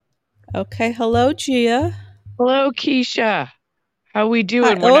Okay. Hello, Gia. Hello, Keisha. How we Hi.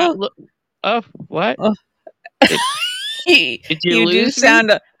 doing? We're not. Oh, Oh, what? oh. Did Did you You do lose me?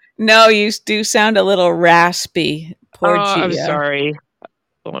 sound. No, you do sound a little raspy. Oh, Poor I'm Gia. sorry.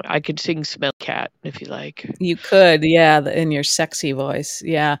 Oh, I could sing "Smell Cat" if you like. You could, yeah, in your sexy voice,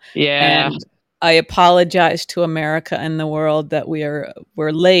 yeah. Yeah, And I apologize to America and the world that we're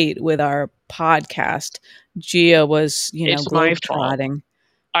late with our podcast. Gia was, it's my fault. globetrotting.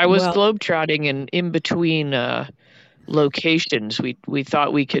 I was Well, globetrotting and in between locations. We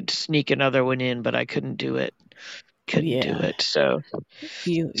thought we could sneak another one in, but I couldn't do it. Couldn't do yeah, it. So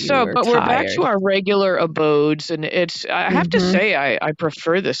you so, were but we're back to tired. our regular abodes, and it's. I have to Hmm. say, I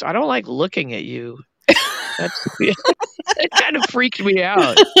prefer this. I don't like looking at you. That's it. Kind of freaked me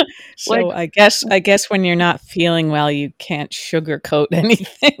out. Like, So I guess when you're not feeling well, you can't sugarcoat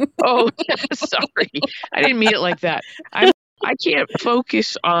anything. oh, sorry. I didn't mean it like that. I can't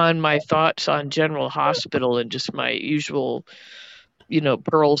focus on my thoughts on General Hospital and just my usual,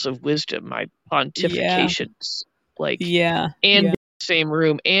 pearls of wisdom, my Yeah, pontifications, like, yeah, and be yeah. in the same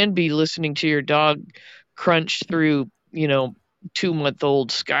room and be listening to your dog crunch through,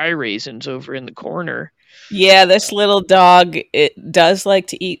 2-month-old sky raisins over in the corner. Yeah, this little dog, it does like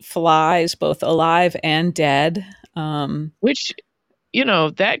to eat flies, both alive and dead. Um, Which,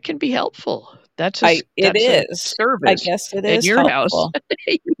 that can be helpful. it That's a is. I service guess it in is your house. helpful.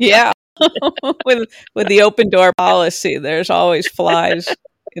 Yeah. With the open door policy, there's always flies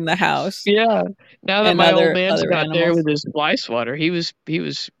in the house Yeah. Now that and my old man's other got there animals. with his fly swatter, he was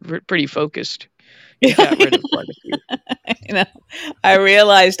pretty focused. He got rid of quite a few. You know, I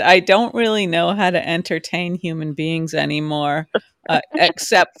realized I don't really know how to entertain human beings anymore,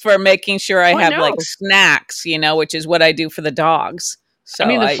 except for making sure I What? have like No. snacks, which is what I do for the dogs. I So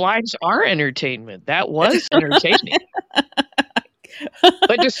mean, the I, flies are entertainment. That was entertaining,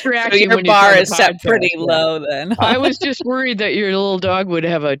 but so distracting your when you're trying bar to is set podcast. pretty Yeah. low then, I huh? was just worried that your little dog would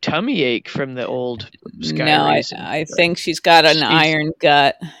have a tummy ache from the old sky No, raisin. I But think she's got an she's iron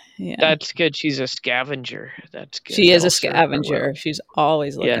gut. Yeah. that's good. She's a scavenger. That's good. She is a That'll serve her well. scavenger. She's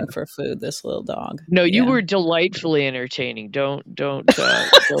always Yeah. looking for food, this little dog. No, you Yeah. were delightfully entertaining. Don't beat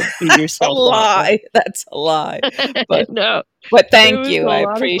That's a yourself up. lie. That's a lie. But No, but it thank was you. a I lot of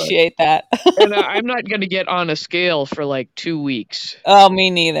fun. appreciate that. And I'm not going to get on a scale for like 2 weeks. Oh,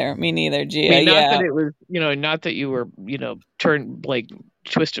 me neither. Me neither, I Gia. mean, not that Yeah. it was, not that you were, turned like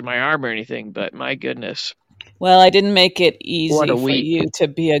twisted my arm or anything, but my goodness, Well, I didn't make it what easy a for week. you to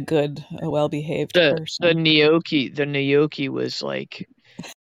be a well-behaved The person. gnocchi was like,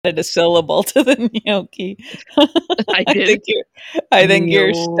 Added a syllable to the gnocchi. I I did think your I think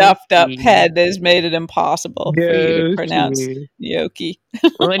your stuffed up gnocchi, head has made it impossible for you to pronounce gnocchi. gnocchi.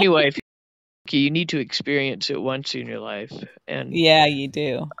 Well, anyway, if you need to experience it once in your life, and Yeah, you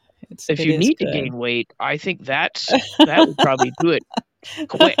do. if It you is need to good. gain weight, I think that would probably do it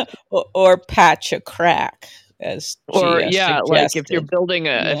quick. Or patch a crack, as Or Gia yeah, like if you're suggested. building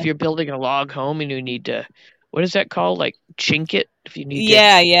a Yeah. if you're building a log home and you need to, what is that called? Like chink it if you need to.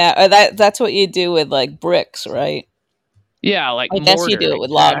 Yeah, yeah. That's what you do with like bricks, right? Yeah, like I guess you mortar, do it with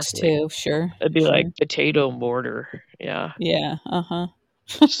logs exactly. too. Sure, It'd be like sure. potato mortar. Yeah, Yeah. Uh-huh.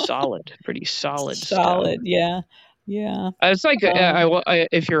 solid, pretty solid stuff. Solid. Yeah. Yeah. It's like Um,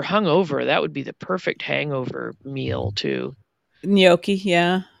 if you're hungover, that would be the perfect hangover meal too. gnocchi.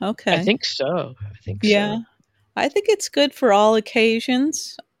 Yeah. I Okay. think so. I think Yeah. so. I think it's good for all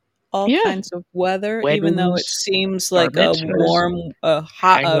occasions, all Yeah, kinds of weather, even though it weddings, seems bar like a mitzvahs, warm,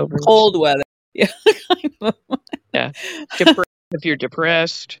 hot, hangovers. cold weather. Yeah. Yeah, if you're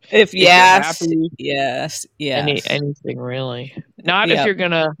depressed, If if you're yes, happy, yes, yes. anything really. Not if Yep. you're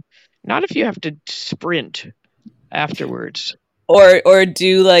gonna, not if you have to sprint afterwards. Or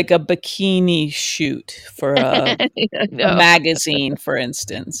do like a bikini shoot for a No. magazine, for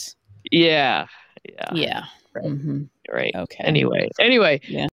instance. Yeah. Yeah. Yeah. Right. Mhm. Right. Okay. Anyway.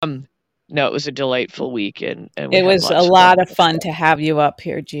 Yeah. No, it was a delightful week, and we It had was a lots of fun. lot of fun to have you up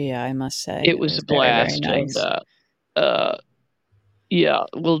here, Gia, I must say. It It was was a very, very blast, and nice. uh, yeah,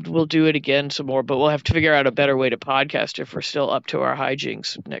 we'll do it again some more, but we'll have to figure out a better way to podcast if we're still up to our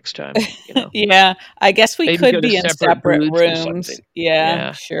hijinks next time. Yeah, I guess we Maybe could go to be in separate separate booths or something. rooms. Yeah,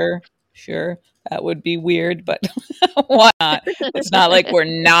 Yeah. sure, sure. That would be weird, but why not? It's not like we're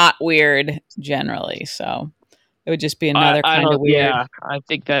not weird generally, so it would just be another I kind don't. of weird. Yeah, I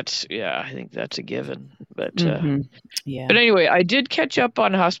think that's a given. Mhm. Yeah. But anyway, I did catch up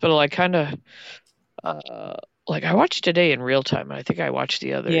on Hospital. I kind of like I watched today in real time. I think I watched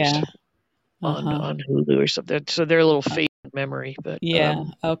the others Yeah. Uh-huh. on Hulu or something. So they're a little faint in memory. But Yeah,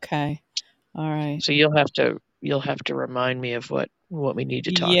 okay. All right. so you'll have to you'll have to remind me of what we need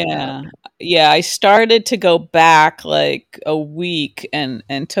to talk about. Yeah, I started to go back like a week and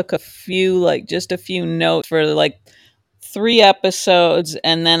took a few, like just a few notes for like 3 episodes,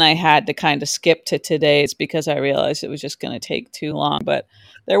 and then I had to kind of skip to today's because I realized it was just going to take too long. But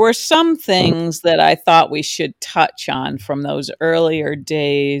there were some things that I thought we should touch on from those earlier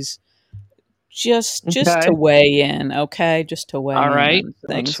days, just Okay. to weigh in, okay? Just to weigh All in right. on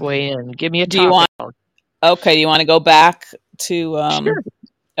Let's things. weigh in. Give me a Do you topic. want? Okay, do you want to go back to Sure.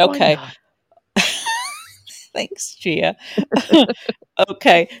 Why okay. not? Thanks, Gia.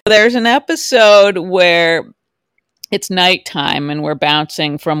 Okay. There's an episode where it's nighttime and we're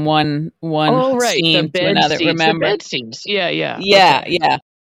bouncing from one Oh, right. The scene to bed another. scenes. The Remember? bed scenes. Yeah, yeah. Yeah, Okay. yeah.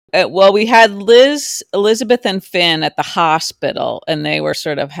 Well, we had Elizabeth, and Finn at the hospital, and they were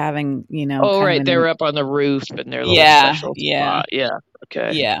sort of having, Oh, kind of right. They an were up on the roof in their little yeah, special yeah, spot. Yeah.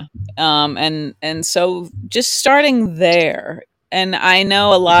 Okay. yeah. And so just starting there, and I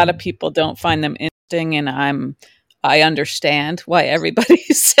know a lot of people don't find them interesting, and I understand why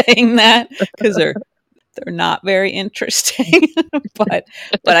everybody's saying that because they're not very interesting, but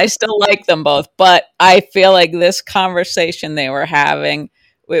I still like them both. But I feel like this conversation they were having,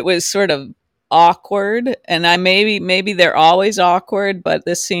 it was sort of awkward, and I maybe they're always awkward, but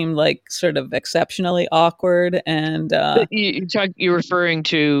this seemed like sort of exceptionally awkward. And You're referring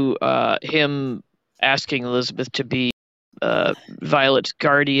to him asking Elizabeth to be Violet's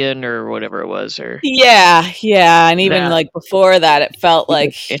guardian or whatever it was, or yeah, and even that. like before that, it felt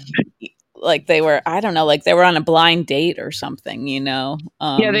like Yeah, they were, I don't know, like they were on a blind date or something.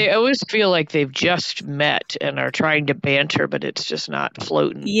 yeah, they always feel like they've just met and are trying to banter, but it's just not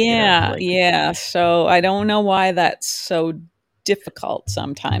floating. Yeah, Like yeah. So I don't know why that's so difficult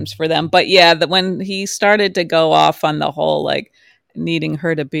sometimes for them. But yeah, that when he started to go off on the whole like needing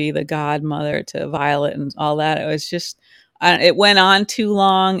her to be the godmother to Violet and all that, it was just it went on too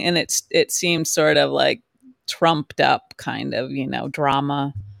long, and it seemed sort of like trumped up kind of,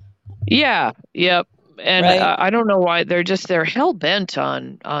 drama, yeah, yep. And right? I don't know why they're hell bent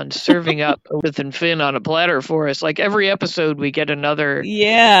on serving up Elizabeth and Finn on a platter for us. Like every episode, we get another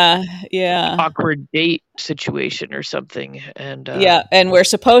Yeah, yeah. awkward date situation or something. And Yeah, and we're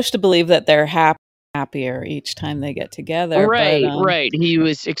supposed to believe that they're happier each time they get together, but right, right. He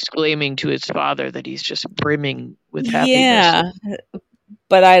was exclaiming to his father that he's just brimming with happiness. yeah,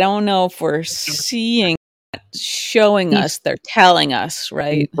 but I don't know if we're showing He's us, they're telling us,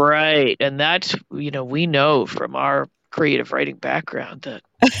 right? right, and that's we know from our creative writing background that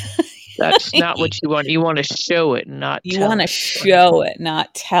that's not what you want. You want to show it, not You tell want to it. show it,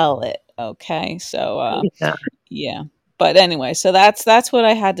 not tell it, okay? So Yeah. yeah. But anyway, so that's what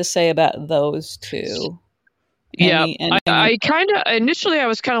I had to say about those two. Yeah, Anything I kind of initially I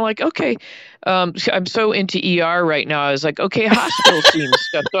was kind of like, okay, I'm so into ER right now. I was like, okay, hospital scene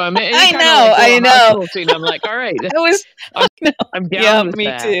stuff. So I'm any I kind of like know, I little know. hospital scene. I'm like, all right, I was I'm, no. I'm down Yeah, with me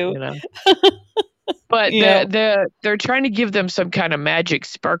that, too. But Yeah. they're trying to give them some kind of magic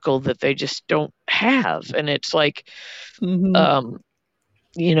sparkle that they just don't have, and it's like, Mhm.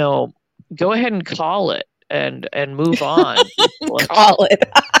 you know, go ahead and call it and move on. Like, Call it.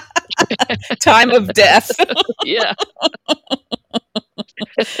 Time of death. yeah.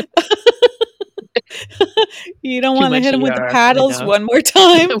 You don't Too want to much hit him with the ER, I paddles know. one more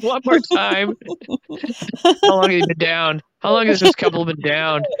time? One more time. How long have you been down? How long has this couple been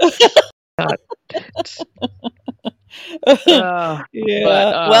down? Yeah.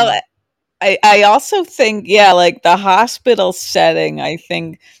 Well, I also think, yeah, like the hospital setting, I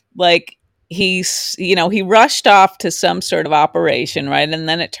think like he rushed off to some sort of operation, right? And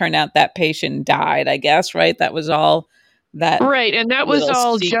then it turned out that patient died, I guess, right? That was all that right, and that was little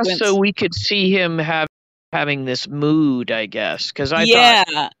all just so sequence. we could see him having this mood, I guess, because Yeah,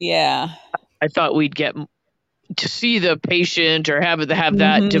 I thought we'd get to see the patient or have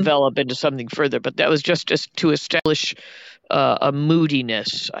that hmm develop into something further, but that was just to establish a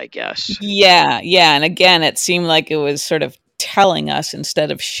moodiness, I guess. yeah. And again, it seemed like it was sort of telling us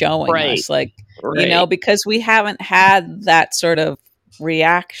instead of showing Right, us, like, right. because we haven't had that sort of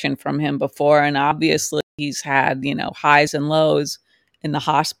reaction from him before. And obviously, he's had, highs and lows in the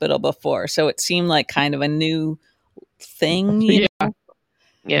hospital before. So it seemed like kind of a new thing, Yeah,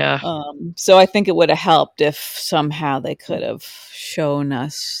 yeah. So I think it would have helped if somehow they could have shown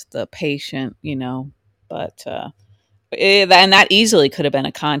us the patient, but and that easily could have been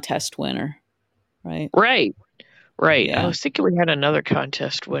a contest winner, right? Right, right. I Yeah. was thinking we had another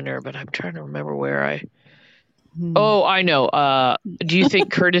contest winner, but I'm trying to remember where I. Hmm. Oh, I know. Do you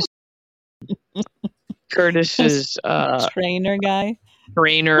think Curtis's Trainer guy.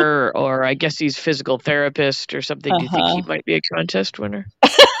 trainer, or I guess he's physical therapist or something. Do you think he might be a contest winner?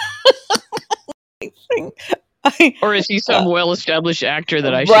 Or is he some well-established actor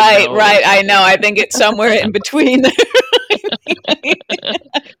that I should know? Right. I know. I think it's somewhere in between.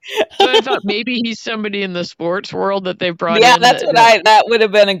 So I thought maybe he's somebody in the sports world that they brought Yeah, in. that's what that would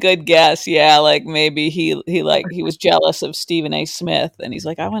have been a good guess. Yeah, like maybe he was jealous of Stephen A. Smith, and he's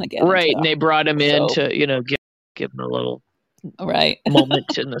like, I want to get right, into and they brought him in soap. to give him a little right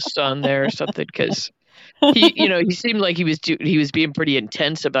moment in the sun there or something, because he seemed like he was being pretty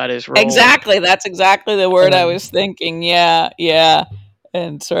intense about his role. Exactly, that's exactly the word I was thinking. Yeah,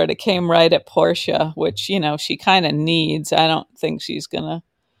 and sort of came right at Portia, which she kind of needs. I don't think she's gonna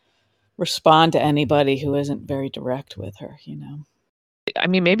respond to anybody who isn't very direct with her. I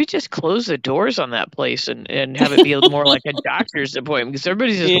mean, maybe just close the doors on that place and have it be more like a doctor's appointment, because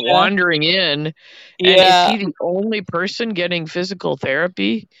everybody's just wandering in. And is he the only person getting physical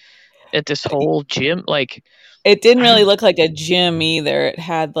therapy at this whole gym? Like, it didn't really look like a gym either. It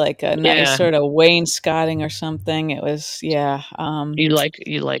had like a nice sort of wainscoting or something. It was, You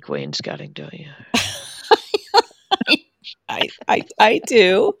like wainscoting, don't you? I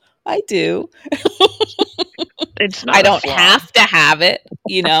do. I do. It's not. I don't have to have it,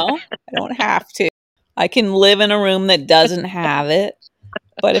 I don't have to. I can live in a room that doesn't have it,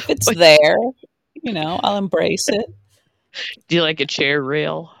 but if it's there, I'll embrace it. Do you like a chair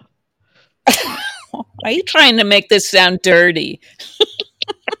rail? Are you trying to make this sound dirty?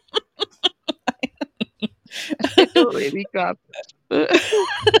 Don't make me cough.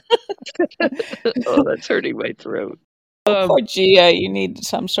 Oh, that's hurting my throat. Poor Gia, you need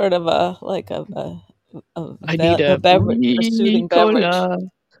some sort of a beverage, a soothing beverage.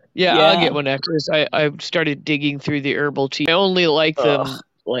 Yeah, I'll get one afterwards. I started digging through the herbal tea. I only like them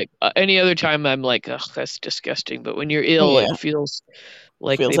any other time. I'm like, ugh, that's disgusting. But when you're ill, it feels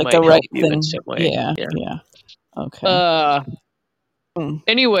like they might the right help you in some way. Yeah. Okay.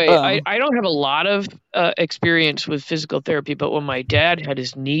 Anyway, I don't have a lot of experience with physical therapy, but when my dad had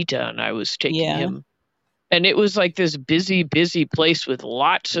his knee done, I was taking him. And it was like this busy place with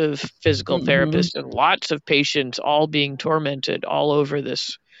lots of physical therapists and lots of patients all being tormented all over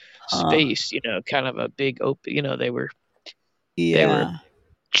this space, kind of a big open, they were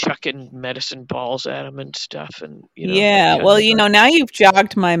chucking medicine balls at him and stuff. And, well, now you've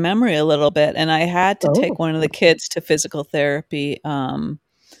jogged my memory a little bit, and I had to take one of the kids to physical therapy.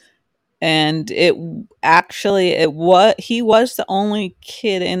 And he was the only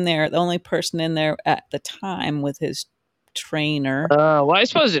kid in there, the only person in there at the time with his trainer. Well, I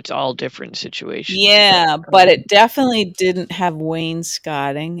suppose it's all different situations. Yeah, but it definitely didn't have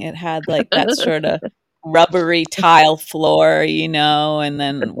wainscoting. It had like that sort of rubbery tile floor, and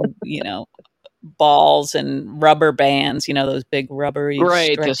then, balls and rubber bands, those big rubbery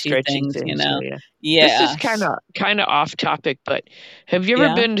stretchy things, Yeah. This is kind of off topic, but have you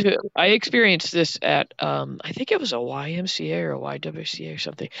ever been to, I experienced this at I think it was a YMCA or a YWCA or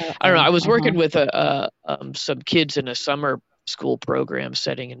something. I don't know. I was working with some kids in a summer school program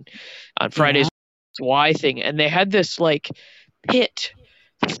setting, and on Fridays Y thing, and they had this like pit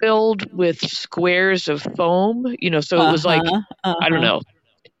filled with squares of foam, so it was like I don't know,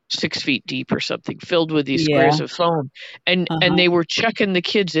 6 feet deep or something, filled with these squares of foam, and they were chucking the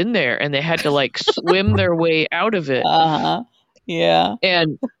kids in there, and they had to like swim their way out of it.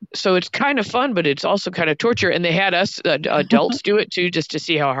 And so it's kind of fun, but it's also kind of torture. And they had us adults do it too, just to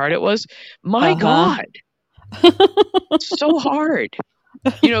see how hard it was. My God, so hard,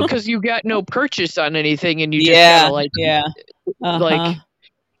 because you got no purchase on anything, and you just gotta like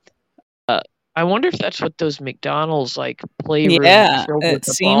I wonder if that's what those McDonald's like playroom filled with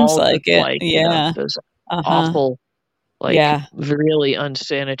the seems balls like it. Like, those awful, really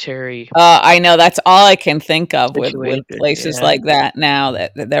unsanitary. I know, that's all I can think of with places like that now,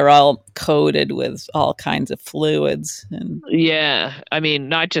 that they're all coated with all kinds of fluids. And I mean,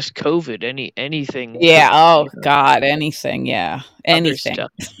 not just COVID, anything. God, anything. Anything.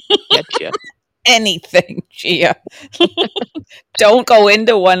 Getcha. Anything, Gia. Don't go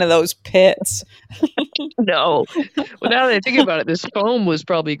into one of those pits. No. Well, now that I think about it, this foam was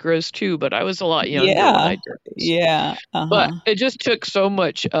probably gross too, but I was a lot younger when I did this. But it just took so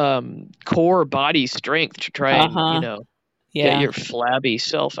much core body strength to try and, get your flabby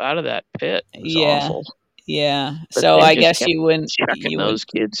self out of that pit. It was awful. So I guess you wouldn't chucking those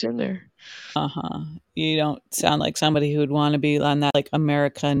kids in there. You don't sound like somebody who would want to be on that like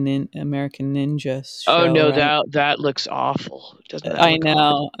American Ninja Oh show, no, right? that looks awful. Doesn't that look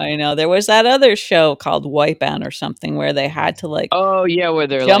awful? I know. There was that other show called Wipeout or something where they had to like Oh yeah, where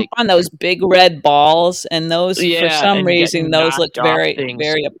they're jump like, on those big red balls, and those for yeah, some and reason getting those looked knocked off very things.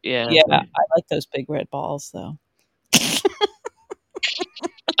 very Yeah. yeah. I like those big red balls though.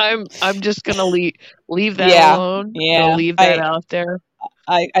 I'm just gonna leave that alone. Yeah. Gonna leave that out there.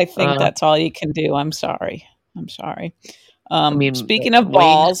 I think that's all you can do. I'm sorry. I mean, Speaking of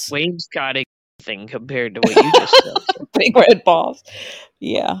balls, Wayne's got a thing compared to what you just said. big red balls.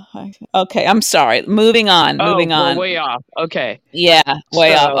 Yeah. Okay. I'm sorry. Moving on. We're way off. Okay. Yeah,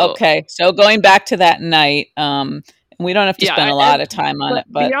 way off. Okay. So going back to that night, we don't have to spend a lot of time on it,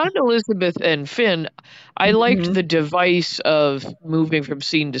 but beyond Elizabeth and Finn, I liked the device of moving from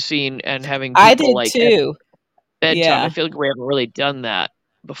scene to scene and having people I did too. bedtime. Yeah. I feel like we haven't really done that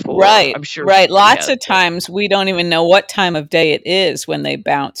before. Right. I'm sure. Right. Lots of times we don't even know what time of day it is when they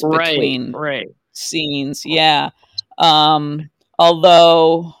bounce between scenes. Yeah.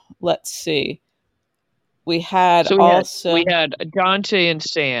 Although, let's see. We had Dante and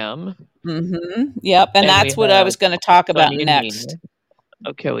Sam. Yep. And that's what I was going to talk about next.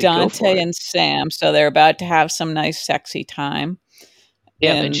 Okay, Dante and Sam. So they're about to have some nice, sexy time.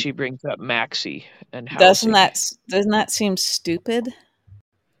 Yeah, and she brings up Maxie and housing. Doesn't that seem stupid?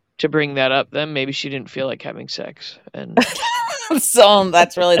 To bring that up, then maybe she didn't feel like having sex, and so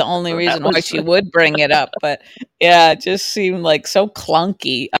that's really the only reason why she would bring it up. But yeah, it just seemed like so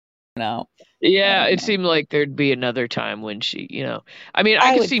clunky. I don't know. Yeah, it seemed like there'd be another time when she, I mean,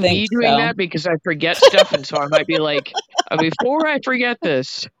 I could see me doing that because I forget stuff, and so I might be like, before I forget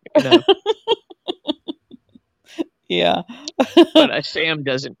this, Yeah. But Sam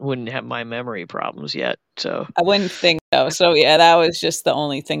wouldn't have my memory problems yet, so I wouldn't think so. So yeah, that was just the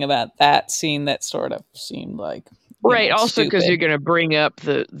only thing about that scene that sort of seemed like also because you're going to bring up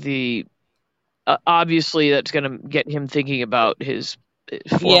the obviously that's going to get him thinking about his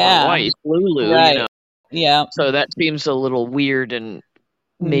former wife, Lulu. Right. Yeah. So that seems a little weird and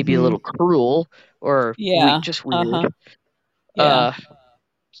maybe a little cruel, or just weird. Yeah.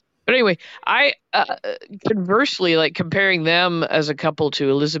 But anyway, I conversely, like comparing them as a couple to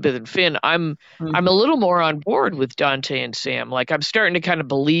Elizabeth and Finn, I'm a little more on board with Dante and Sam. Like I'm starting to kind of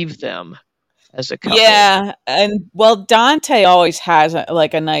believe them as a couple. Yeah, and Dante always has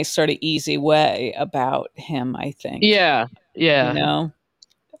a nice sort of easy way about him, I think. Yeah. So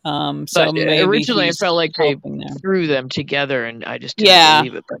maybe originally I felt like they threw them together, and I just didn't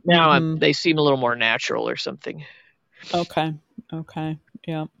believe it. But now they seem a little more natural or something. Okay.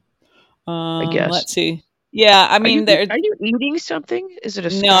 Yeah. I guess. Let's see. Yeah, I mean, are you eating something? Is it a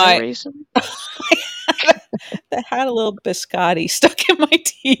sky raisin? That had a little biscotti stuck in my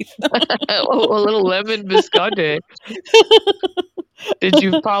teeth. A little lemon biscotti. Did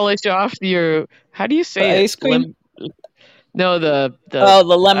you polish off your? How do you say ice cream? No, the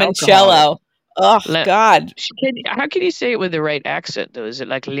limoncello. Oh God! How can you say it with the right accent though? Is it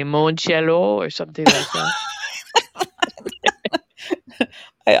like limoncello or something like that?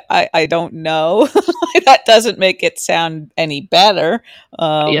 I don't know. That doesn't make it sound any better.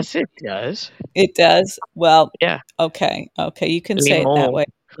 Yes, it does. It does. Well, yeah. Okay. You can say it that way.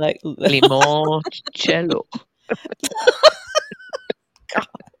 Like limoncello.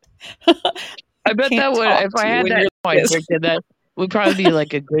 I bet that would, if I had that that would probably be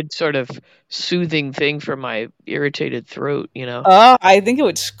like a good sort of soothing thing for my irritated throat, Oh, I think it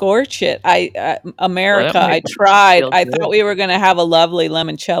would scorch it. America, I tried. I thought we were going to have a lovely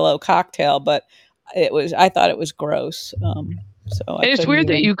limoncello cocktail, but I thought it was gross. So it's weird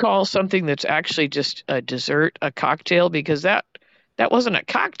that you call something that's actually just a dessert a cocktail, because that wasn't a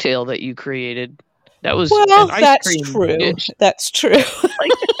cocktail that you created. That was an ice cream dish. That's true.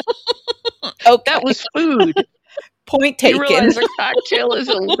 Okay. That was food. Point taken. You realize a cocktail is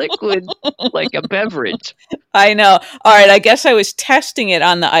a liquid, like a beverage. I know. All right, I guess I was testing it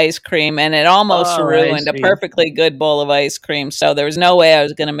on the ice cream, and it almost ruined a perfectly good bowl of ice cream. So there was no way I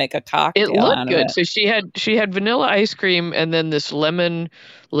was going to make a cocktail. It looked good. So she had vanilla ice cream, and then this lemon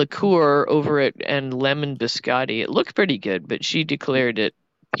liqueur over it, and lemon biscotti. It looked pretty good, but she declared it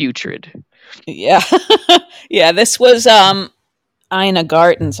putrid. Yeah, yeah. This was Ina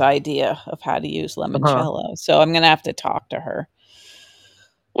Garten's idea of how to use limoncello. So I'm going to have to talk to her.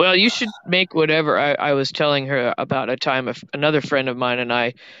 Well, you should make whatever. I was telling her about a time another friend of mine and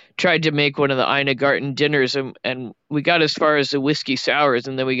I tried to make one of the Ina Garten dinners, and we got as far as the whiskey sours,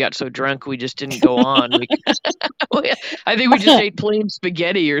 and then we got so drunk we just didn't go on. I think we just ate plain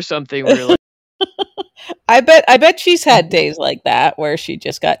spaghetti or something. We were like, I bet she's had days like that where she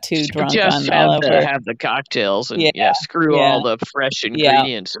just got too drunk Just on all of her. have the cocktails and screw all the fresh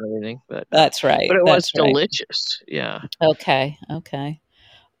ingredients and everything. But that's right. But it was right. delicious. Yeah. Okay.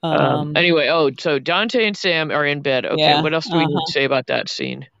 Anyway, so Dante and Sam are in bed. Okay, what else do we need to say about that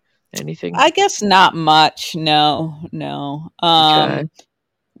scene? Anything? I guess not much. No. Okay.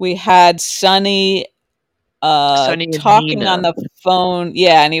 We had Sonny talking on the phone.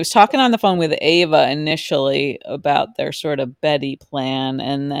 Yeah, and he was talking on the phone with Ava initially about their sort of Betty plan,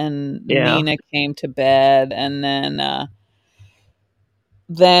 and then Nina came to bed, and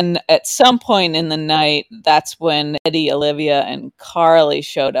then at some point in the night, that's when Eddie, Olivia, and Carly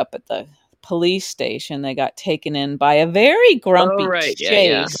showed up at the police station. They got taken in by a very grumpy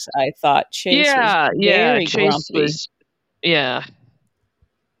Chase. I thought Chase was very grumpy. Yeah.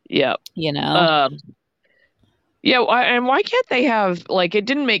 You know? And why can't they have, like, it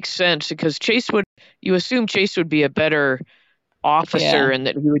didn't make sense because you assume Chase would be a better officer and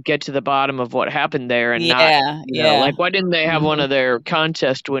that he would get to the bottom of what happened there and not, like, why didn't they have one of their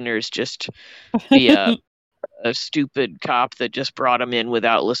contest winners just be a stupid cop that just brought him in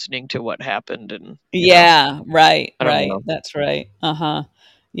without listening to what happened? And right. That's right.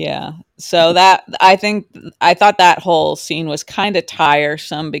 Yeah. So I thought that whole scene was kind of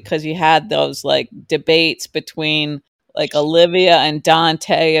tiresome because you had those like debates between like Olivia and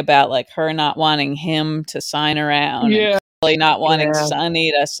Dante about like her not wanting him to sign her out and Carly not wanting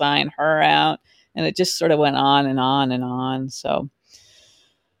Sonny to sign her out. And it just sort of went on and on and on. So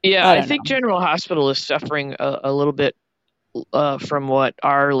I think General Hospital is suffering a little bit from what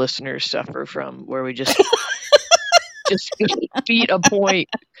our listeners suffer from, where we just beat a point,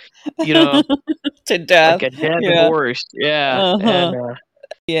 to death, like a dead horse. All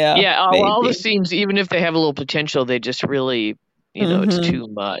the scenes, even if they have a little potential, they just really, it's too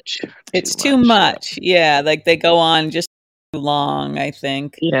much. It's too much. Yeah, like they go on just too long, I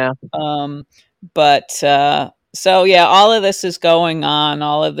think. So all of this is going on,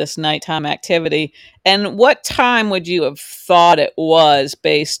 all of this nighttime activity. And what time would you have thought it was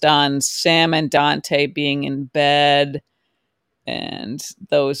based on Sam and Dante being in bed and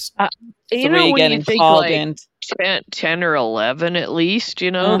those three getting called in? 10 or 11 at least,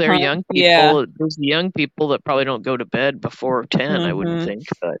 they're young people. There's young people that probably don't go to bed before 10, I wouldn't think.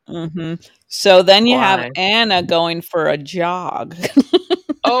 But so then you have Anna going for a jog.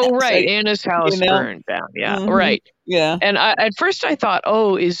 Oh, right. So, Anna's house burned down. Yeah, right. Yeah. And at first I thought,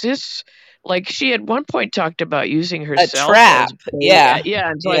 is this, like, she at one point talked about using herself a trap. Yeah.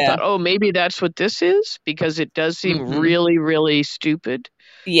 And so I thought, maybe that's what this is, because it does seem really, really stupid.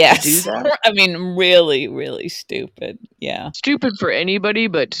 Yes. To do that. I mean, really, really stupid. Yeah. Stupid for anybody,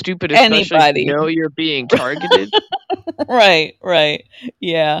 but stupid especially if you know you're being targeted. Right.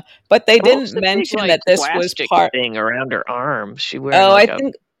 Yeah. But they didn't mention that this was part thing around her arm. She wearing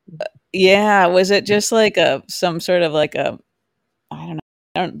think was it just like some sort of like a, I don't know.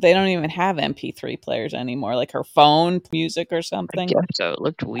 They don't even have MP3 players anymore, like her phone music or something. I guess so. It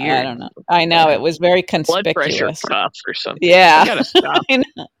looked weird. I don't know. I know it was very conspicuous. Blood pressure cuff or something. Yeah. I gotta stop.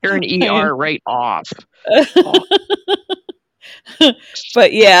 You're an ER right off.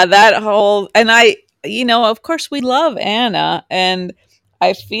 But that whole, and of course we love Anna, and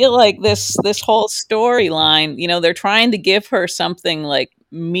I feel like this whole storyline, they're trying to give her something like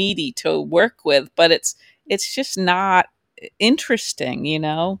meaty to work with, but it's just not interesting.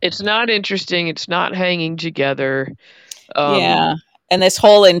 It's not interesting. It's not hanging together. And this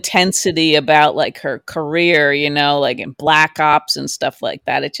whole intensity about like her career, like in Black Ops and stuff like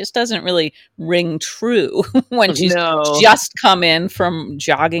that, it just doesn't really ring true when she's just come in from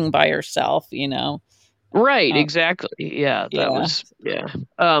jogging by herself, Right, exactly. Yeah, that was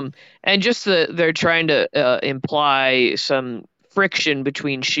and just they're trying to imply some friction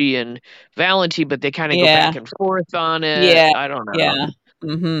between she and Valentine, but they kind of go back and forth on it. I don't know.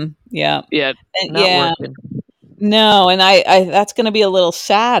 Yeah. Not working. No, and I that's going to be a little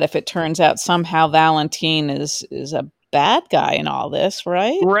sad if it turns out somehow Valentine is a bad guy in all this,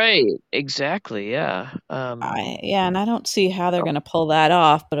 right? Right, exactly. Yeah. And I don't see how they're going to pull that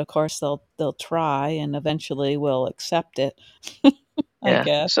off, but of course they'll try, and eventually we'll accept it. I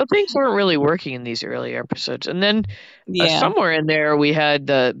guess. So things weren't really working in these early episodes, and then somewhere in there we had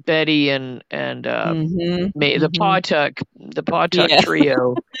Betty and the Paw Tuck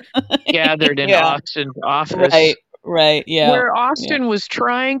trio gathered in Austin's office. Right. Yeah. Where Austin was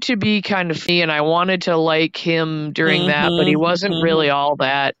trying to be kind of funny, and I wanted to like him during that, but he wasn't really all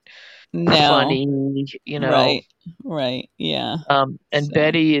that No. funny, Right. Yeah. and So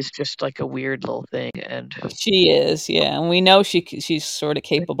Betty is just like a weird little thing, and she is, yeah, and we know she's sort of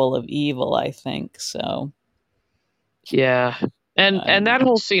capable of evil, I think. So yeah. I And don't that know.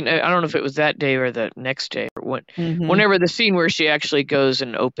 whole scene, I don't know if it was that day or the next day, or Hmm. whenever the scene where she actually goes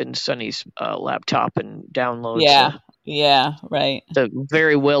and opens Sonny's laptop and downloads Yeah. Yeah. Right. the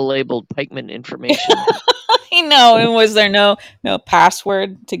very well labeled Pikeman information. I know. And was there no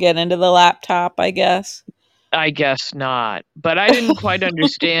password to get into the laptop? I guess. I guess not, but I didn't quite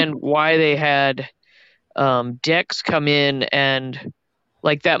understand why they had Dex come in and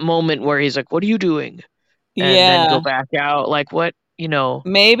like that moment where he's like, "What are you doing?" and then go Yeah. back out. Like what,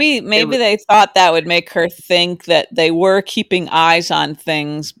 Maybe it was. they thought that would make her think that they were keeping eyes on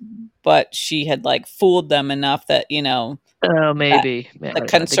things, but she had like fooled them enough that that Maybe. Yeah, the I think you're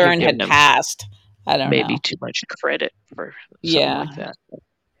concern giving had them passed. I don't maybe know. too much credit for something Yeah. like that. I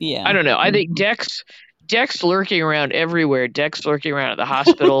Yeah. don't know. I think Mhm. Dex lurking around everywhere. Dex lurking around at the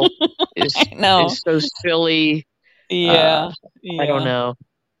hospital I know. is so silly. Uh, Yeah. I don't Yeah. know.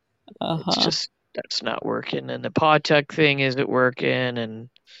 It's Uh-huh. just that's not working, and the paw tuck thing isn't working, and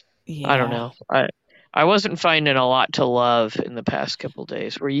I don't Yeah. know. I wasn't finding a lot to love in the past couple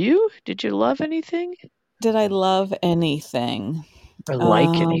days. Were you? Did you love anything Did I love anything? or like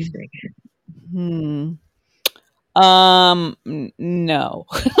Um, anything? hmm. No.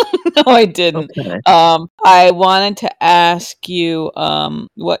 No, I didn't. Okay. I wanted to ask you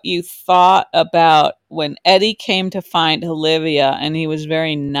what you thought about when Eddie came to find Olivia and he was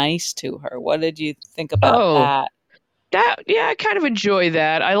very nice to her. What did you think about Oh, that? yeah, I kind of enjoy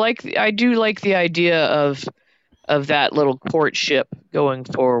that. I do like the idea of that little courtship going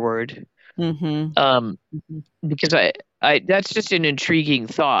forward. Mhm. Um, Mhm. because I that's just an intriguing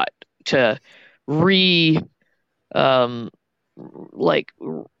thought to re um like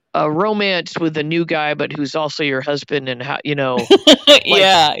a romance with a new guy, but who's also your husband, and how like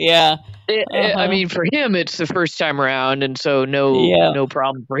Yeah, yeah. I Uh-huh. mean, for him it's the first time around, and so Yeah. no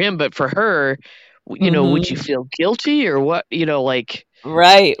problem for him, but for her, would you Mhm. feel guilty or what?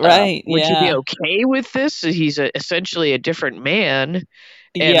 Right, right. Would you be Yeah. okay with this? He's essentially a different man,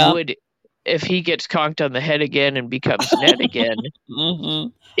 and Yeah. would if he gets conked on the head again and becomes Ned again,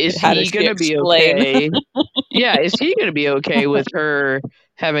 Mhm. is How he does she gonna be explain? okay? Yeah, is he gonna be okay with her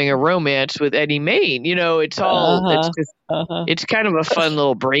having a romance with Eddie Main? Uh-huh. Uh-huh. It's kind of a fun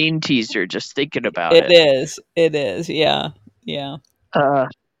little brain teaser just thinking about It it. is. It is. Yeah. Yeah. Uh,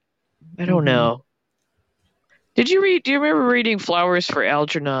 I don't Mhm. know. Do you remember reading Flowers for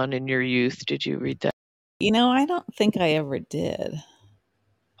Algernon in your youth? Did you read that? I don't think I ever did.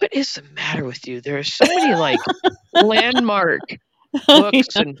 What is the matter with you? There are so many like landmark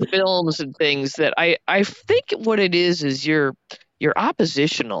books and films and things that I think what it is you're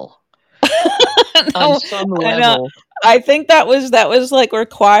oppositional on No, some I know. level. I think that was like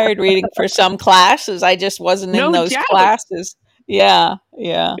required reading for some classes. I just wasn't in No those doubt. classes. Yeah,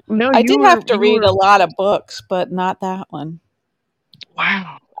 yeah. No, I did have to you read a were lot of books, but not that one.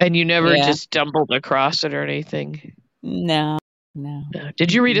 wow. And you never Yeah. just stumbled across it or anything. No. No.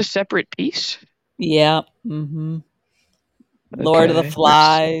 Did you read a Mm-mm. separate piece? Yeah. Mhm. Lord of the Okay. What's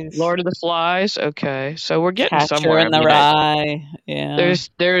Flies, Lord of the Flies? Okay. So we're getting Catcher somewhere. in I the mean, Rye. Yeah.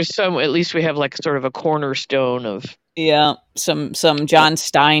 there's some at least we have like sort of a cornerstone of Yeah. Some John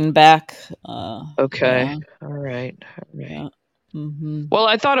Steinbeck. okay. Yeah. All right. All right. Yeah. Mhm. Well,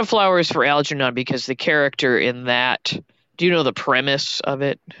 I thought of Flowers for Algernon because the character in that, do you know the premise of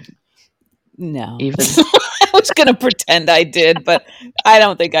it No. even? I was going to pretend I did, but I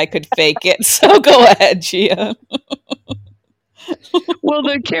don't think I could fake it. So go ahead, Gia. Well,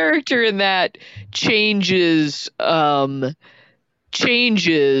 the character in that changes and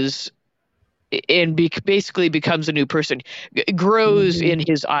basically becomes a new person, grows Mhm. in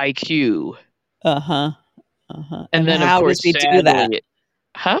his IQ. Uh-huh. Uh-huh. And And then, of how course, does he do that? sadly,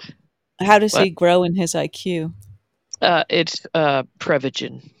 huh? How does What? he grow in his IQ? It's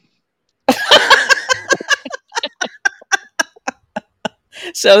Prevagen.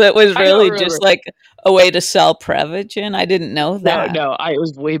 So that was I don't really just remember. like a way to sell Prevagen? I didn't know No, that. no, it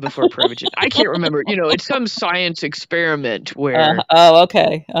was way before Prevagen. I can't remember. It's some science experiment where Oh,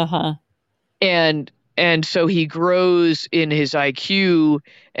 okay. Uh-huh. and and so he grows in his IQ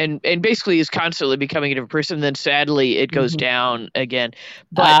and basically is constantly becoming a different person. Then sadly, it goes Mhm. down again.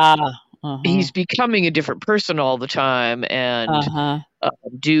 But Ah. Uh-huh. he's becoming a different person all the time. And Uh-huh.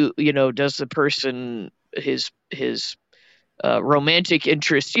 does the person his romantic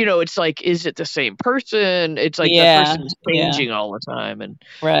interest? It's like, is it the same person? It's like the Yeah. person's Yeah. changing all the time, and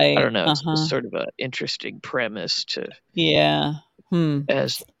I Right. don't know. It's Uh-huh. sort of an interesting premise to Yeah. Hmm.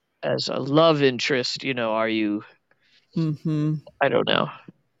 as as a love interest, are you? Mm-hmm. I don't know.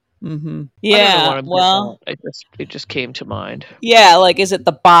 Mm-hmm. I don't know what Yeah. I'm Well. getting at. It just came to mind. Yeah. Like, is it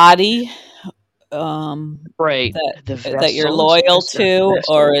the body? Right. That The that you're vessel loyal is the to,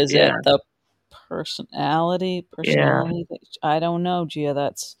 or vessel. is Yeah. it the personality? Yeah. I don't know,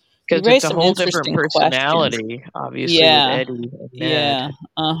 Gia. You Because it's raised a some whole different interesting questions. personality, obviously, with Yeah. Eddie and Yeah. Ned.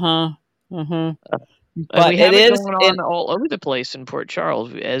 Uh-huh. Uh-huh. And But we it have it is going in on all over the place in Port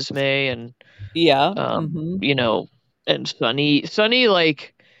Charles. Esme and yeah. um, Mm-hmm. you know, and Sonny. Sonny,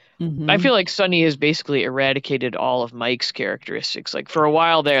 like, I Mm-hmm. feel like Sonny has basically eradicated all of Mike's characteristics. Like for a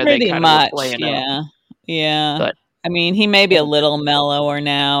while there, they Pretty kind of were much, playing up, yeah. Yeah. but I mean, he may be a little mellower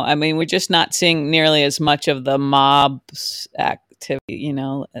now. I mean, we're just not seeing nearly as much of the mob's activity,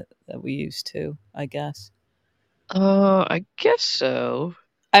 that we used to, I guess. I guess so.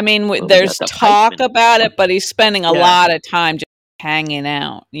 I mean, Well, we got there's the talk pikemen. about it, but he's spending a Yeah, lot of time just hanging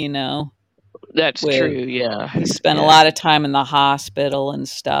out, that's with true. Yeah, he spent a yeah, lot of time in the hospital and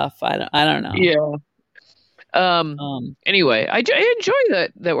stuff. I don't know. yeah. Um, Anyway, I enjoy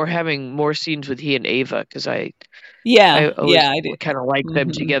that we're having more scenes with he and Ava because I yeah, always yeah, I do. kind of like them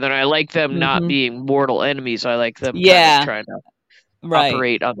Mhm. together, and I like them not Mhm. being mortal enemies. I like them kind of Yeah, trying to right.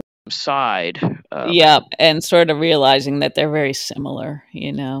 operate on the same side. Yep, and sort of realizing that they're very similar,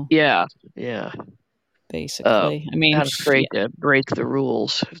 Yeah, yeah. basically. I mean, Not afraid to break the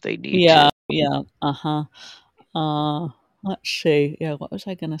rules if they need to. yeah, yeah, uh-huh. Uh, let's see. Yeah, what was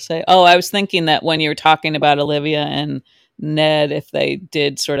I going to say? Oh, I was thinking that when you were talking about Olivia and Ned, if they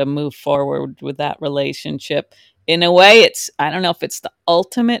did sort of move forward with that relationship, in a way, I don't know if it's the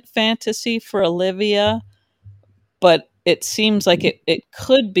ultimate fantasy for Olivia, but it seems like it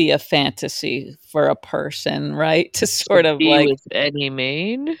could be a fantasy for a person, right? To To sort of be like, with Eddie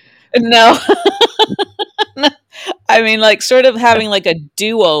Main. no. I mean, like, sort of having like a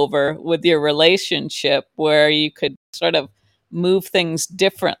do over with your relationship where you could sort of move things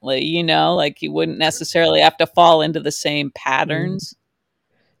differently, like you wouldn't necessarily have to fall into the same patterns.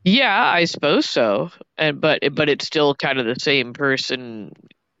 Yeah, I suppose so. But it's still kind of the same person,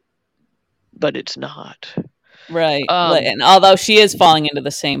 but it's not. Right. Um, And although she is falling into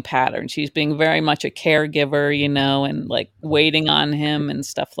the same pattern, she's being very much a caregiver, and like waiting on him and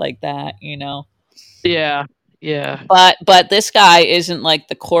stuff like that. yeah, yeah. But this guy isn't like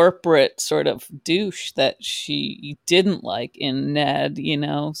the corporate sort of douche that she didn't like in Ned.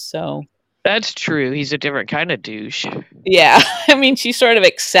 So That's true. He's a different kind of douche. yeah, I mean, she sort of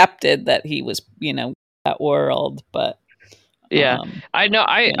accepted that he was, that world, but Yeah. I know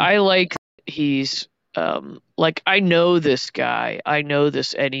yeah, I like he's like I know this guy. I know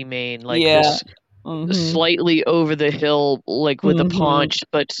this Eddie Main, like yeah, this mm-hmm, slightly over the hill, like with a mm-hmm, paunch,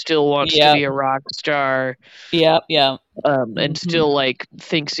 but still wants to yep, be a rock star. yep, yeah, And mm-hmm. still like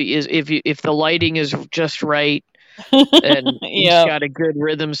thinks he is if the lighting is just right and he's Yep, got a good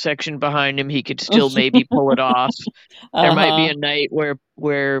rhythm section behind him, he could still maybe pull it off. There might be uh-huh, a night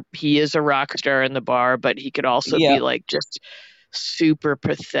where he is a rock star in the bar, but he could also be yep, like just super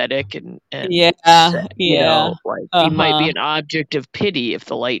pathetic and yeah, yeah, like he might be uh-huh, an object of pity if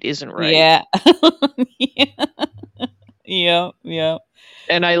the light isn't right. yeah, yeah, yep, yep,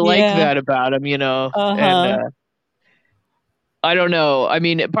 And I like yeah, that about him, and uh-huh, I don't know. I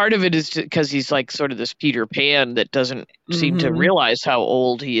mean, part of it is because he's like sort of this Peter Pan that doesn't seem to mm-hmm, realize how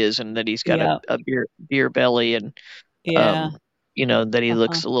old he is and that he's got yep, a beer belly and yeah, um that he uh-huh,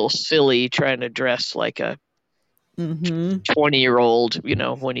 looks a little silly trying to dress like a mm-hmm. 20-year-old,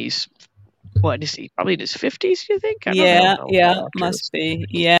 when he's what is he? Probably in his 50s, do you think? I don't know Yeah, how old yeah, the actor must is. be.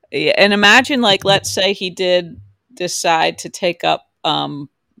 Yeah, yeah. And imagine, like, let's say he did decide to take up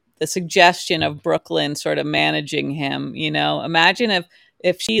the suggestion of Brook Lynn sort of managing him. Imagine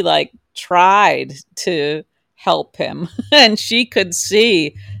if she like tried to help him, and she could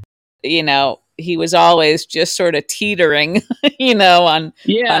see, he was always just sort of teetering,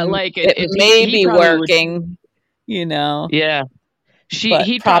 Yeah, on like it if he maybe probably would. working, Yeah. but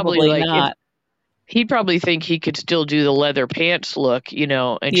He'd probably probably like if not. he'd probably think he could still do the leather pants look, and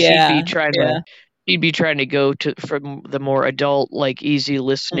Yeah, yeah. she'd be trying to go to from the more adult, like easy Hmm.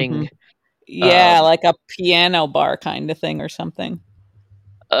 listening. Yeah, Um, like a piano bar kind of thing or something.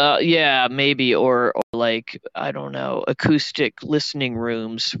 yeah, maybe or like I don't know, acoustic listening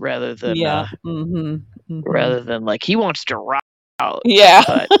rooms Yeah. Mhm. Mhm. rather than like he wants to rock out, Yeah.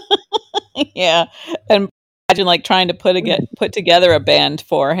 but Yeah. And imagine like trying to put together a band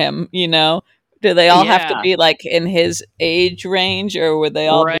for him. Do they all have to yeah, be like in his age range, or would they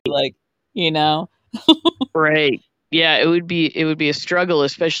all be right, like, you know? right. Yeah, it would be a struggle,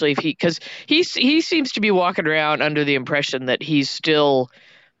 especially if he because he seems to be walking around under the impression that he's still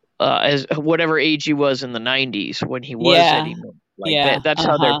as whatever age he was in the 90s when he was Eddie Mane. Like that's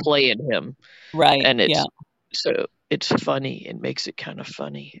how they're playing him. Right. And it's funny. It makes it kind of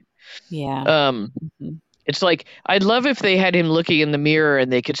funny. Yeah. It's like, I'd love if they had him looking in the mirror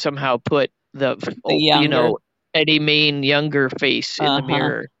and they could somehow put the younger, Eddie Mane younger face in the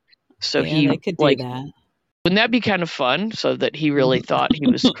mirror. So they could do that. Wouldn't that be kind of fun? So that he really thought he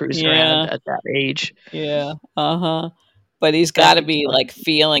was cruising around at that age. Yeah. But he's got to be like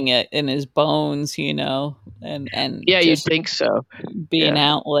feeling it in his bones, and yeah, you'd think so. Being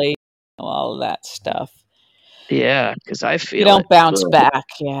out late, all of that stuff. Yeah, because I feel you don't bounce back.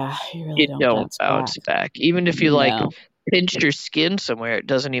 Yeah, you really don't bounce back. Even if you pinch your skin somewhere, it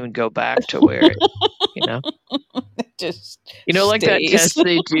doesn't even go back to where it, it just like that test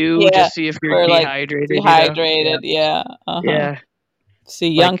they do to see if you're dehydrated. Dehydrated, yeah. See,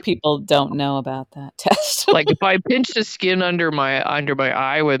 young people don't know about that test. Like if I pinch the skin under my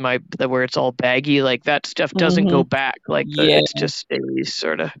eye with where it's all baggy, like that stuff doesn't go back. Like it just stays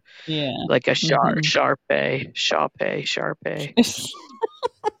sort of like a Sharpay.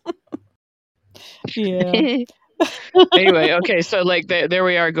 Yeah. Anyway, okay, so like there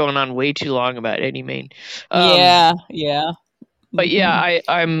we are going on way too long about Eddie Mane. Yeah. But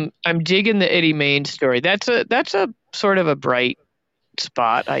I'm digging the Eddie Mane story. That's a sort of a bright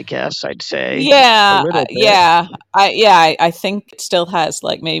spot, I guess I'd say. I think it still has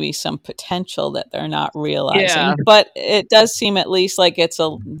like maybe some potential that they're not realizing, but it does seem at least like it's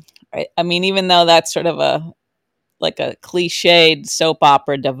even though that's sort of a cliched soap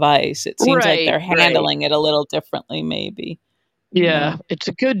opera device, it seems like they're handling it a little differently, maybe. It's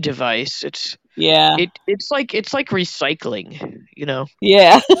a good device. It's like recycling,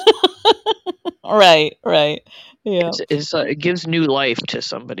 Yeah. Right. Yeah. It gives new life to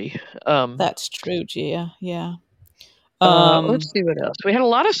somebody. That's true, Gia. Yeah. Let's see what else. We had a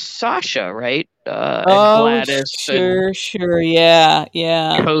lot of Sasha, right? And Gladys. Sure. Yeah.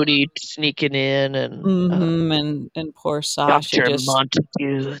 Cody sneaking in and poor Sasha. Dr.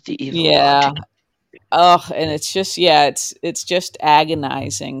 Montague, the evil. Montague. Oh, and it's just it's just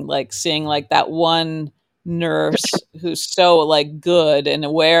agonizing, like seeing like that one nurse who's so like good and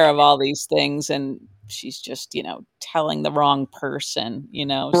aware of all these things, and she's just telling the wrong person.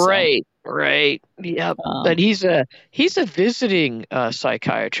 Right. Yep. But he's a visiting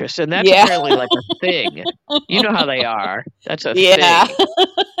psychiatrist, and that's apparently like a thing. You know how they are. That's a thing.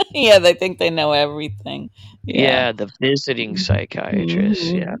 Yeah, they think they know everything. Yeah, the visiting psychiatrist.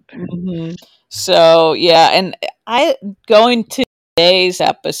 Yeah. So and I going to today's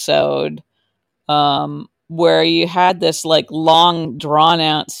episode, where you had this like long drawn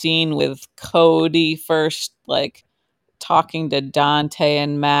out scene with Cody first, like talking to Dante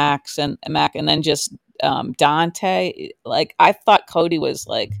and Mac, and then just Dante. Like I thought Cody was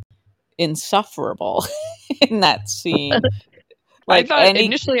like insufferable in that scene. Like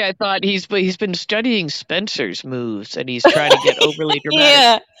initially I thought he's been studying Spencer's moves and he's trying to get overly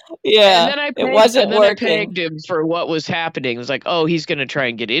dramatic. Yeah. And then I pegged him for what was happening. It was like, oh, he's going to try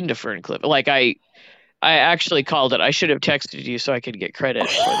and get into Ferncliff. Like I actually called it. I should have texted you so I could get credit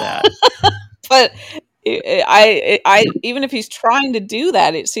for that. But I even if he's trying to do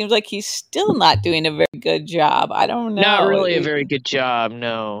that, it seems like he's still not doing a very good job. I don't know. Not really a very good job.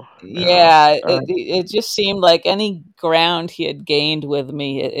 No. Yeah, it just seemed like any ground he had gained with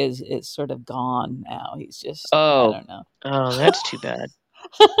me is sort of gone now. He's just I don't know. Oh, that's too bad.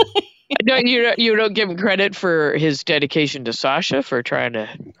 You don't give him credit for his dedication to Sasha for trying to.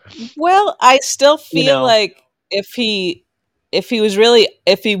 Well, I still feel like if he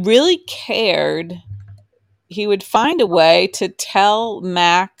really cared, he would find a way to tell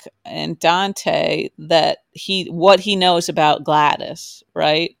Mac and Dante that what he knows about Gladys,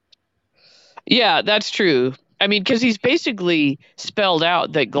 right? Yeah, that's true. I mean, because he's basically spelled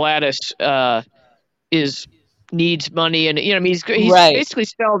out that Gladys needs money, and he's basically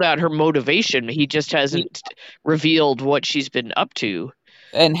spelled out her motivation. He just hasn't revealed what she's been up to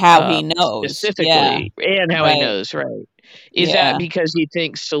and how he knows specifically, and how he knows. Right? Is that because he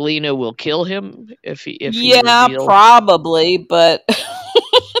thinks Selena will kill him if he reveals? Probably, but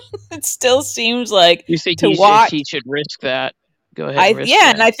it still seems like you think he should risk that. Go ahead.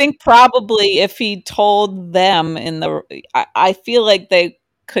 And I think probably if he told them I feel like they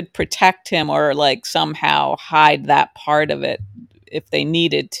could protect him or like somehow hide that part of it if they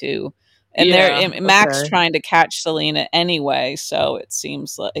needed to. And Mac's trying to catch Selena anyway, so it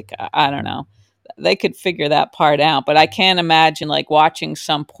seems like I don't know. They could figure that part out, but I can't imagine like watching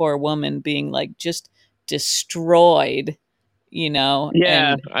some poor woman being like just destroyed,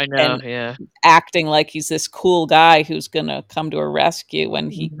 Yeah, I know. And Yeah. acting like he's this cool guy who's going to come to her rescue when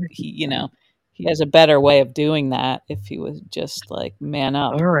he has a better way of doing that if he was just like man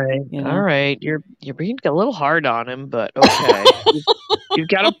up. All right. You're being a little hard on him, but okay. You've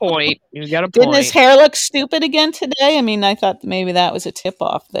got a point. You've got a Didn't his point. hair look stupid again today? I mean, I thought maybe that was a tip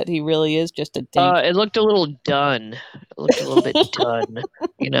off that he really is just a dink. It looked a little done. It looked a little bit done,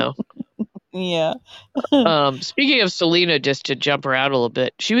 Yeah. Speaking of Selena, just to jump around a little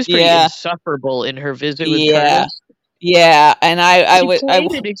bit, she was pretty Yeah. insufferable in her visit with Yeah. Curtis. Yeah. And She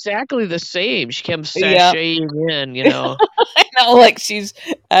played it exactly the same. She kept yeah. sashaying in, I know, like she's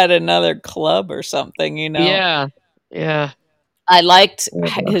at another club or something, Yeah. Yeah. I liked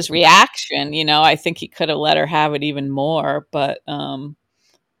his reaction, I think he could have let her have it even more, but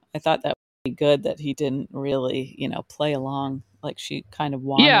I thought that would be good that he didn't really, play along like she kind of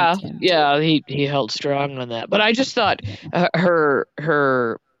wanted him to. Yeah, he held strong on that. But I just thought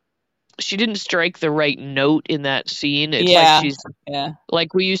her she didn't strike the right note in that scene. It's like she's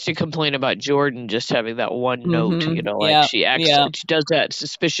like we used to complain about Jordan just having that one note, like she does that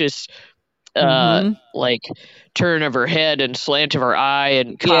suspicious like turn of her head and slant of her eye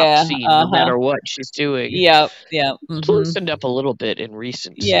and cop scene no matter what she's doing. Yeah. Loosened up a little bit in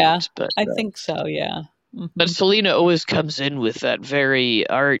recent scenes, but I think so, yeah. But Selena always comes in with that very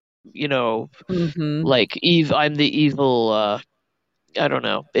art, like I'm the evil I don't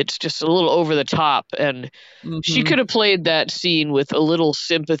know. It's just a little over the top, and she could have played that scene with a little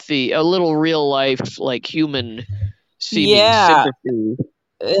sympathy, a little real life, like human seeming sympathy.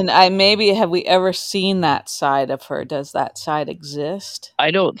 And have we ever seen that side of her? Does that side exist? I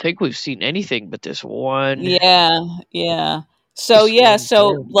don't think we've seen anything but this one. Yeah. So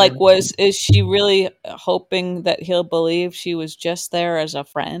is she really hoping that he'll believe she was just there as a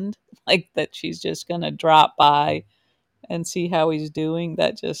friend? Like that she's just gonna drop by and see how he's doing?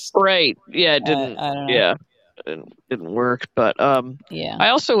 That just right. Yeah, it didn't. I don't know. Yeah, it didn't work. But I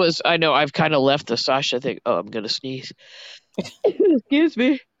also I know I've kind of left the Sasha thing. Oh, I'm gonna sneeze. Excuse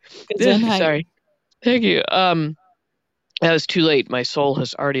me. Sorry. Thank you. That was too late. My soul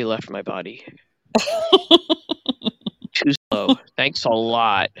has already left my body. Too slow. Thanks a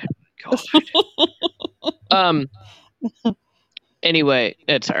lot. God. Anyway,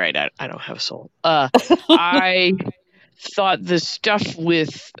 it's all right. I don't have a soul. I thought the stuff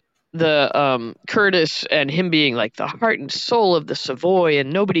with the Curtis and him being like the heart and soul of the Savoy,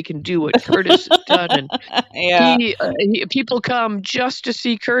 and nobody can do what Curtis has done, and people come just to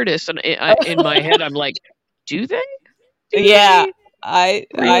see Curtis, and in my head I'm like, do they? I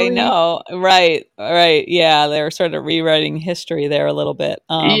know. Right. Yeah, they were sort of rewriting history there a little bit.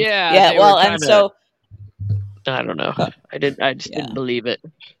 Well, and so I don't know. I just didn't believe it.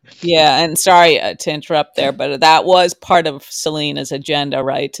 Yeah, and sorry to interrupt there, but that was part of Selena's agenda,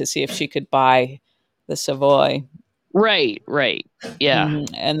 right? To see if she could buy the Savoy. Right. Yeah.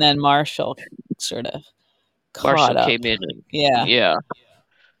 Mm-hmm. And then Marshall sort of came in. Yeah.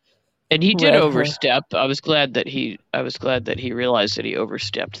 And he did overstep. I was glad that he realized that he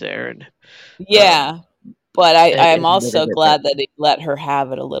overstepped there. And but I'm also glad that he let her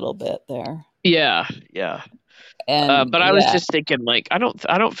have it a little bit there. Yeah. And but I was just thinking, like, I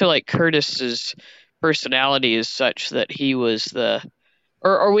don't feel like Curtis's personality is such that he was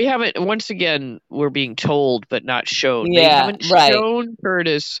or we haven't. Once again, we're being told but not shown. They haven't shown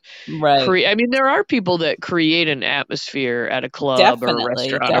Curtis. Right. I mean, there are people that create an atmosphere at a club or a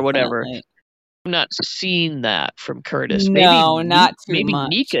restaurant or whatever. I've not seen that from Curtis. No, not too much. Maybe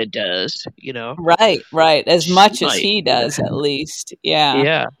Nika does. Right. As much as he does, at least.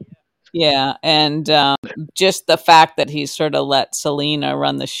 Yeah. Yeah, and just the fact that he sort of let Selena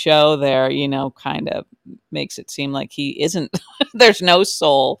run the show there, kind of makes it seem like he isn't. There's no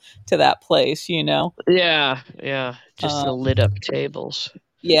soul to that place, Yeah, just the lit up tables.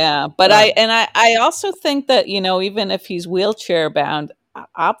 Yeah, but I also think that even if he's wheelchair bound,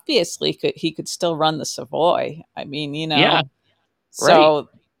 obviously he could still run the Savoy. I mean, so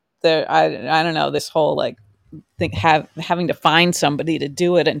there. I don't know, this whole like having to find somebody to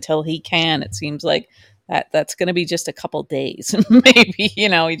do it until he can. It seems like that's going to be just a couple days. Maybe he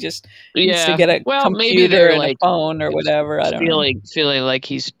just needs to get a computer and a phone or whatever. I don't know. Feeling like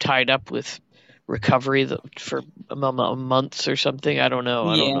he's tied up with recovery for months or something. I don't know.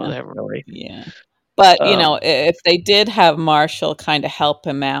 I don't know that really. Yeah, but if they did have Marshall kind of help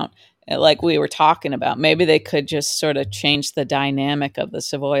him out, like we were talking about, maybe they could just sort of change the dynamic of the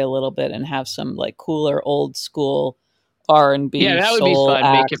Savoy a little bit and have some like cooler old school R&B. Yeah, that would be fun.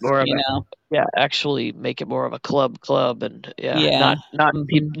 Acts, make it more of actually make it more of a club, and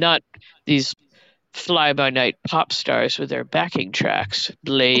not these fly-by-night pop stars with their backing tracks.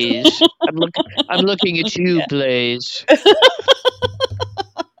 Blaze. I'm looking at you, Blaze.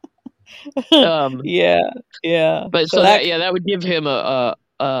 Yeah. But so that would give him a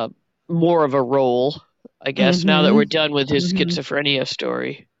more of a role, I guess, now that we're done with his schizophrenia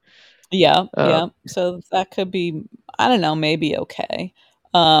story. Yeah. So that could be, I don't know, maybe okay.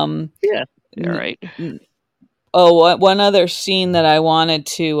 Yeah. All right. One other scene that I wanted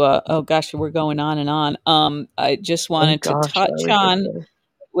to, oh gosh, we're going on and on. I just wanted to touch on,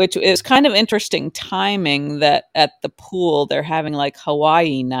 which is kind of interesting timing, that at the pool they're having like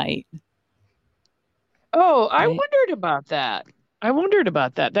Hawaii night. Oh, I wondered about that.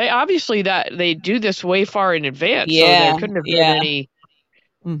 They obviously that they do this way far in advance, so there couldn't have been any.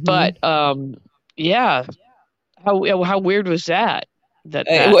 But yeah, how weird was that?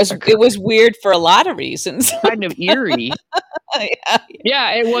 It was weird for a lot of reasons. Kind of eerie.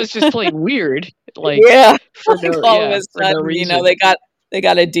 Yeah, it was just plain weird. Like for no reason. You know, they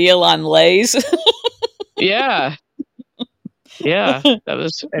got a deal on Lay's. Yeah. Yeah, that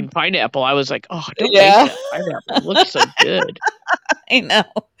was, and pineapple. I was like, oh, don't make that pineapple. It looks so good. I know.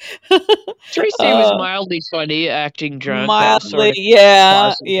 Tracy was mildly funny, acting drunk. Mildly, funny,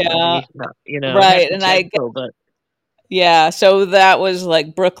 not, right. And so that was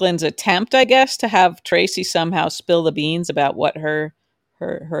like Brook Lynn's attempt, I guess, to have Tracy somehow spill the beans about what her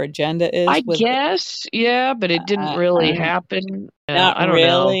agenda is. I guess, but it didn't really happen. Not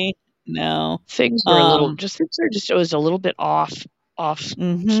really. No, things were a little it was a little bit off, off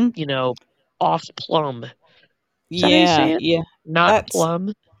plumb. Not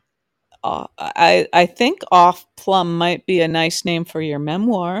plumb. I think off plumb might be a nice name for your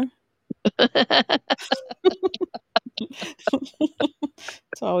memoir. It's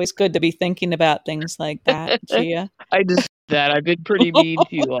always good to be thinking about things like that, Gia. I just that I've been pretty mean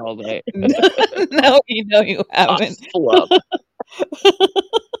to you all day. No, you haven't.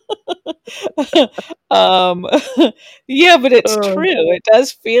 Yeah, but it's true. It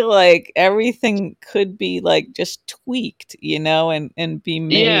does feel like everything could be like just tweaked, and be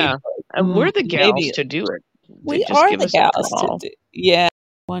made. Yeah, and we're the gals to do it. We are the gals to do. Yeah,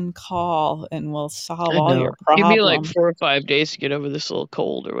 one call and we'll solve all your problems. Give me like 4 or 5 days to get over this little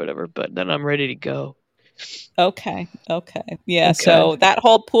cold or whatever, but then I'm ready to go. Okay. Yeah. So that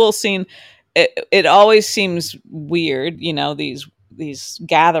whole pool scene, it always seems weird, these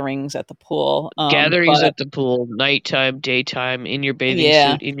gatherings at the pool. At the pool, nighttime, daytime, in your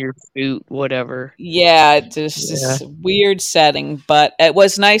bathing suit, in your suit, whatever. Yeah, just this weird setting. But it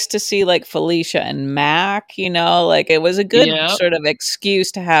was nice to see like Felicia and Mac, like it was a good sort of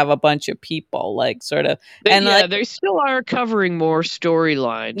excuse to have a bunch of people, like sort of. They still are covering more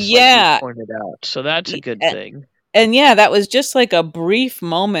storylines, like you pointed out. So that's a good thing. And that was just like a brief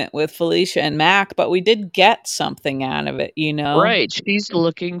moment with Felicia and Mac, but we did get something out of it, Right. She's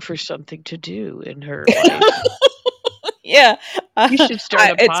looking for something to do in her life. Yeah. You should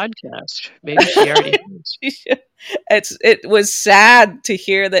start a podcast. Maybe she already has. She should. It was sad to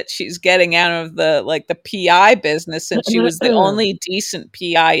hear that she's getting out of the PI business, since she was the only decent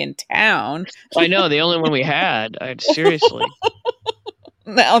PI in town. I know, the only one we had. Seriously.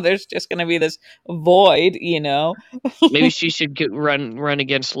 Now there's just going to be this void, Maybe she should run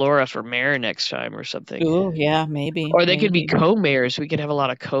against Laura for mayor next time or something. Oh, yeah, maybe. Or they could be co-mayors. We could have a lot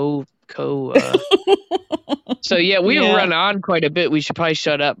of co. So we run on quite a bit. We should probably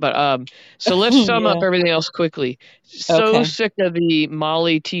shut up. But so let's sum up everything else quickly. So sick of the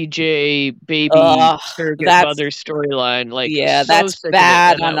Molly TJ baby surrogate mother storyline. Like, that's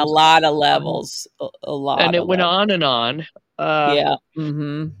bad on a lot of levels. A lot, and it went on and on.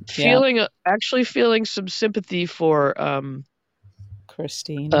 Feeling some sympathy for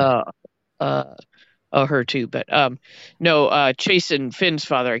Christina. Her too, but no, Chase and Finn's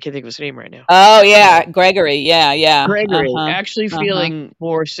father. I can't think of his name right now. Oh yeah, Gregory. Yeah. Gregory. Actually, feeling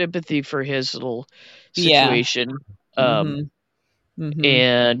more sympathy for his little situation. And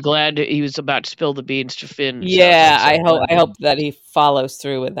glad he was about to spill the beans to Finn. Yeah, I hope that he follows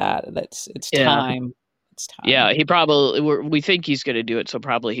through with that. It's time. It's time. Yeah, he probably. We think he's going to do it, so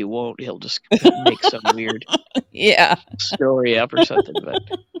probably he won't. He'll just make some weird story up or something. But.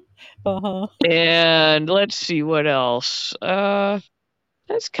 And let's see what else. That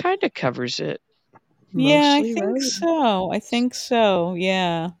kind of covers it. Mostly, I think so.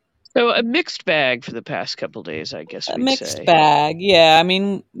 Yeah. So a mixed bag for the past couple days, I guess. A mixed bag. Yeah. I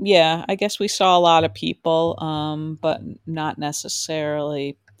mean, I guess we saw a lot of people, but not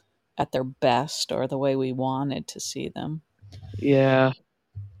necessarily at their best or the way we wanted to see them. Yeah.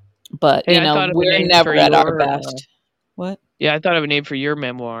 But we're never at our best. What? Yeah, I thought of a name for your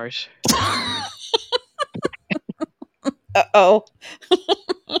memoirs. Uh-oh.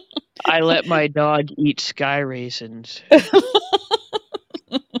 I let my dog eat sky raisins.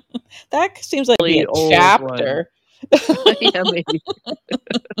 That seems like Really a old one. chapter. Yeah, maybe.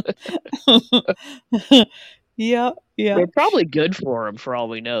 Yeah, yeah. They're probably good for them, for all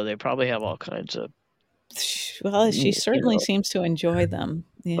we know. They probably have all kinds of, Well, she certainly seems to enjoy them.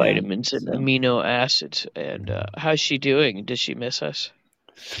 Yeah, vitamins and amino acids. And how's she doing? Does she miss us?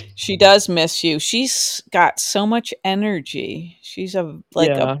 She does miss you. She's got so much energy. She's I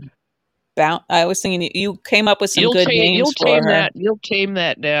was thinking you came up with some good names for her. You'll tame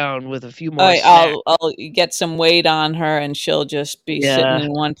that down with a few more snacks. I'll get some weight on her, and she'll just be sitting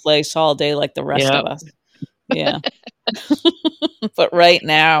in one place all day like the rest of us. Yeah. But right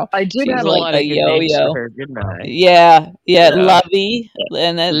now, I did she's have like a lot a of good names yo-yo. for her, didn't I? Yeah, Lovey.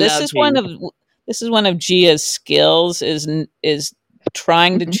 And this Lovey. is one of Gia's skills is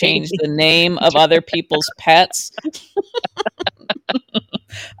trying to change the name of other people's pets.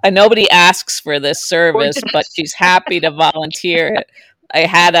 And nobody asks for this service, but she's happy to volunteer it. I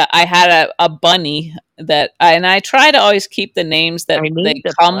had a bunny and I try to always keep the names that they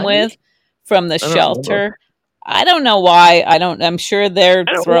come with from the shelter. I don't know why. I'm sure they're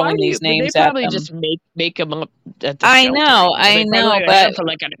throwing these names at them. They probably just make them up at the shelter. I know, but for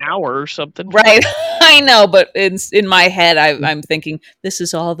like an hour or something. Right, I know, but in my head, I'm thinking this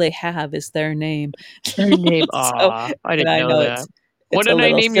is all they have is their name. Their name. I didn't know that. What did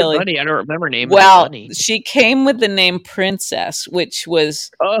I name your bunny? I don't remember naming the bunny. She came with the name Princess, which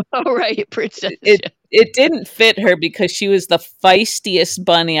was right, Princess. It didn't fit her because she was the feistiest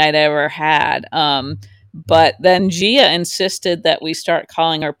bunny I'd ever had. But then Gia insisted that we start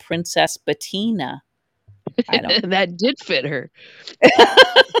calling her Princess Bettina. That did fit her.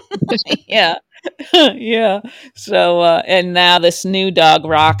 Yeah. Yeah. So, and now this new dog,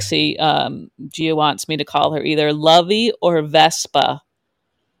 Roxy, Gia wants me to call her either Lovey or Vespa.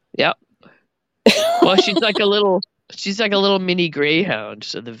 Yep. Well, she's like a little mini greyhound.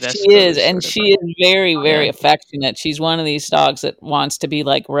 So the Vespa. She is, and she is very, very affectionate. She's one of these dogs that wants to be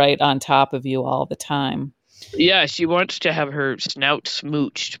like right on top of you all the time. Yeah, she wants to have her snout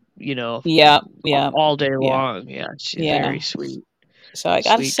smooched, all day long. Yeah, she's very sweet. So I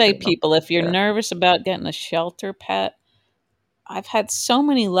got to say, people, if you're nervous about getting a shelter pet, I've had so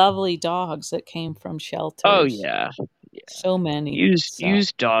many lovely dogs that came from shelters. Oh, yeah. So many.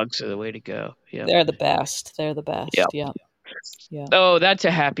 Used dogs are the way to go. Yeah. They're the best. Yeah. Oh, that's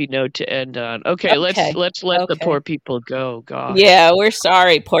a happy note to end on. Okay. Let's let the poor people go. God. Yeah, we're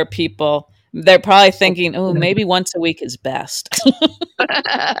sorry, poor people. They're probably thinking, oh, maybe once a week is best.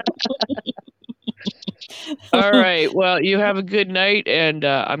 All right. Well, you have a good night, and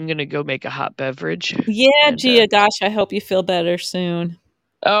I'm going to go make a hot beverage. Yeah, Gia, gosh, I hope you feel better soon.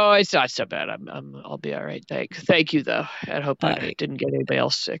 Oh, it's not so bad. I'll be all right. Thank you, though. I hope I didn't get anybody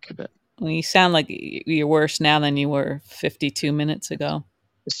else sick. But well, you sound like you're worse now than you were 52 minutes ago.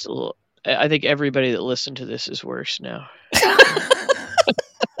 Just a little. I think everybody that listened to this is worse now.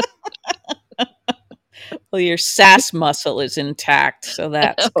 Well, your sass muscle is intact, so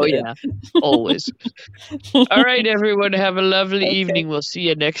that's good. Yeah, always. All right, everyone, have a lovely evening. We'll see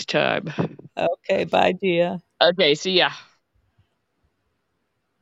you next time. Okay, bye, Gia. Okay, see ya.